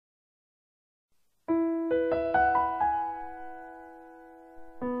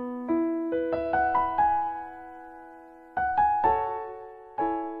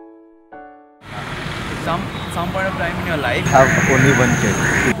time in your life, have only one kid.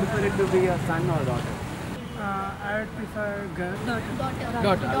 Do you prefer it to be a son or daughter? I would prefer girl.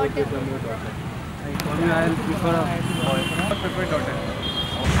 Daughter. I would prefer more daughter. For me, I will prefer a boy. I prefer daughter.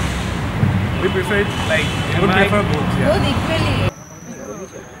 We prefer like we prefer both. Yeah. Both equally.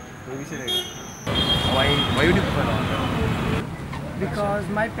 Why would you prefer daughter? Because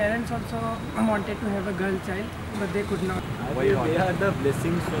my parents also wanted to have a girl child, but they could not. They are the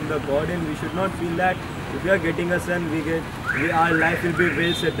blessings from the God, and we should not feel that if we are getting a son, our life will be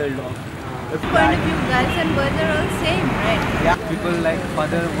well settled off. Point of view, girls and boys are all same, right? Yeah. People like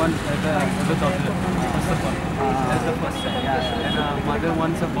father wants the daughter. That's the first time. Yeah. And mother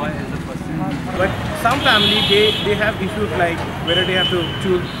wants a boy as the first time. But some family they have issues like whether they have to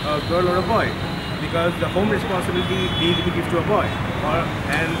choose a girl or a boy, because the home responsibility they will give to a boy,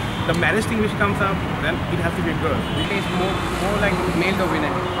 and the marriage thing which comes up, then it has to be a girl. It is more like male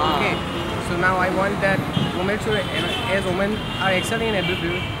dominant. Okay. So now I want that women should, as women are excelling in every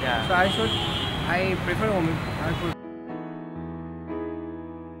field. Yeah. So I prefer women.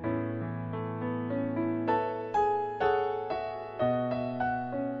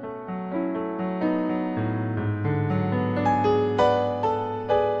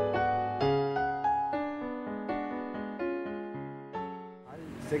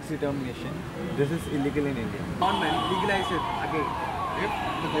 Sex determination. This is illegal in India. Government legalize it again. If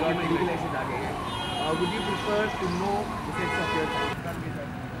the government legalize it again, would you prefer to know the sex of your child?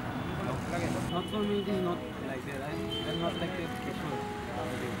 Not for me, it is not like that. I'm not like that before.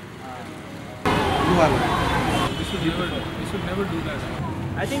 You are right. We should never do that.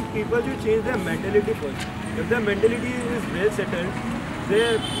 I think people should change their mentality first. If their mentality is well settled,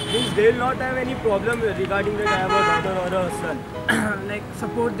 they will not have any problem regarding that I have a daughter or a son. Like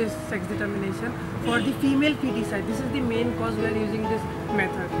support this sex determination for the female foeticide. This is the main cause we are using this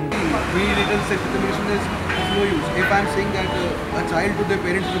method. Very little sex determination is no use. If I am saying that a child to their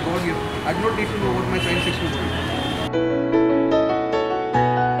parents is a God gift, I do not need to know what my child's sex will be.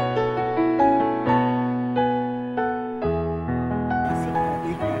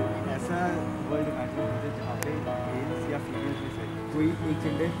 कोई एक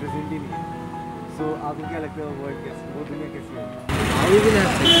sentence present ही नहीं है, so आपको क्या लगता है word कैसे वो दुनिया कैसी है? How will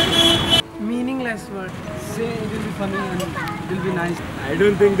have sex? Meaningless word. Say it will be funny and it will be nice. I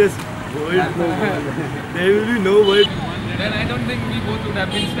don't think this world there will be no word. Then I don't think we both would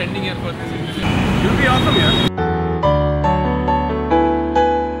have been spending here for this. It will be awesome, yeah.